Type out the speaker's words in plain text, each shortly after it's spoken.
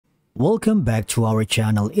Welcome back to our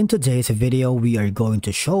channel. In today's video, we are going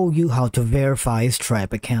to show you how to verify a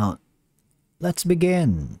Stripe account. Let's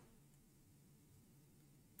begin.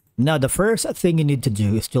 Now, the first thing you need to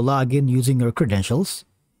do is to log in using your credentials.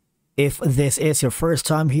 If this is your first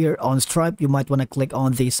time here on Stripe, you might want to click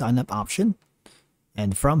on the sign up option.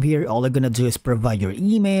 And from here, all you're going to do is provide your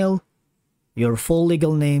email, your full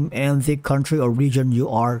legal name, and the country or region you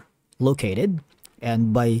are located.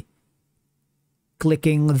 And by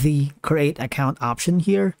clicking the create account option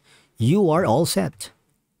here, you are all set.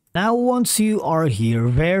 Now, once you are here,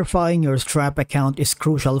 verifying your Stripe account is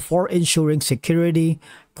crucial for ensuring security,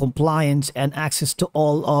 compliance, and access to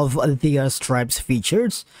all of the Stripe's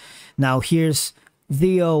features. Now, here's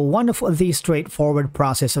the one of the straightforward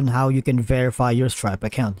process on how you can verify your Stripe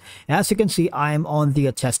account. As you can see, I'm on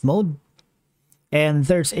the test mode, and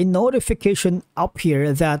there's a notification up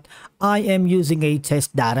here that I am using a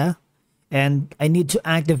test data, and I need to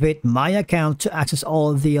activate my account to access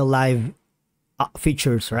all the live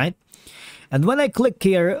features, right? And when I click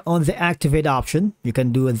here on the activate option, you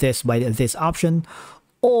can do this by this option,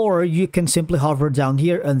 or you can simply hover down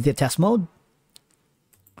here on the test mode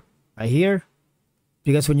right here,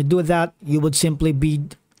 because when you do that, you would simply be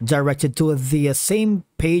directed to the same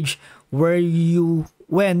page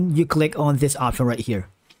when you click on this option right here.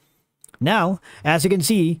 Now, as you can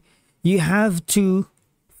see, you have to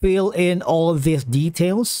fill in all of these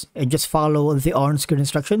details and just follow the on-screen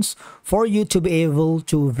instructions for you to be able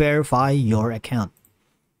to verify your account.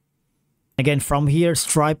 Again, from here,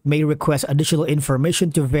 Stripe may request additional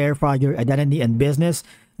information to verify your identity and business.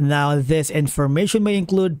 Now, this information may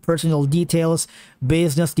include personal details,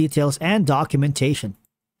 business details, and documentation.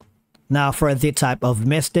 Now, for the type of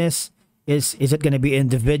business, is it going to be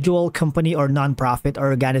individual, company, or non-profit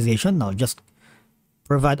organization? No, just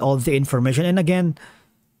provide all the information. And again,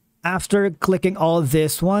 after clicking all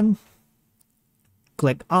this one,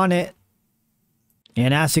 click on it.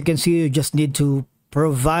 And as you can see, you just need to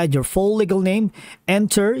provide your full legal name,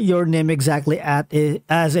 enter your name exactly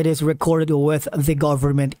as it is recorded with the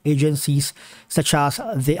government agencies such as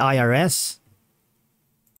the IRS,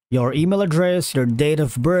 your email address, your date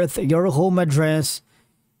of birth, your home address,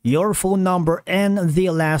 your phone number, and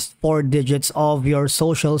the last 4 digits of your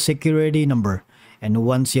social security number. And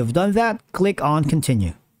once you've done that, click on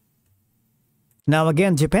continue. Now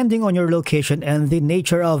again, depending on your location and the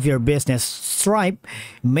nature of your business, Stripe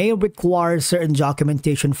may require certain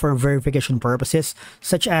documentation for verification purposes,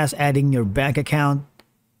 such as adding your bank account,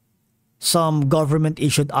 some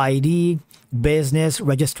government-issued ID, business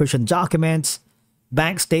registration documents,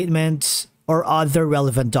 bank statements, or other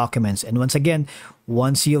relevant documents. And once again,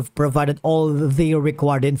 once you've provided all the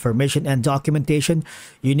required information and documentation,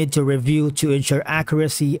 you need to review to ensure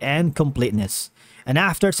accuracy and completeness. And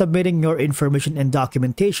after submitting your information and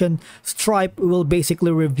documentation, Stripe will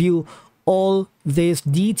basically review all these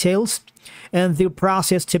details, and the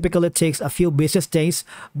process typically takes a few business days,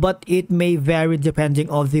 but it may vary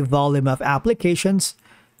depending on the volume of applications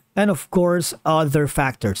and of course other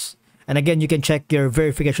factors. And again, you can check your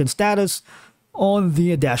verification status on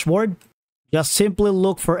the dashboard. Just simply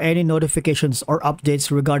look for any notifications or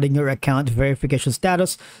updates regarding your account verification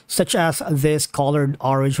status, such as this colored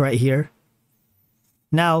orange right here.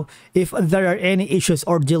 Now, if there are any issues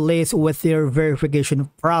or delays with your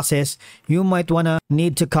verification process, you might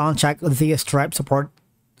need to contact the Stripe support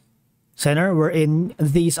center, wherein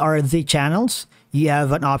these are the channels. You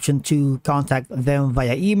have an option to contact them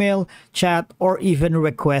via email, chat, or even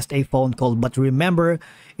request a phone call. But remember,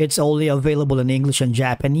 it's only available in English and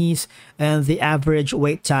Japanese, and the average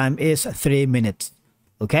wait time is 3 minutes.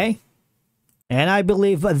 Okay? And I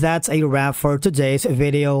believe that's a wrap for today's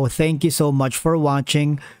video. Thank you so much for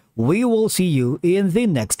watching. We will see you in the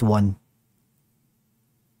next one.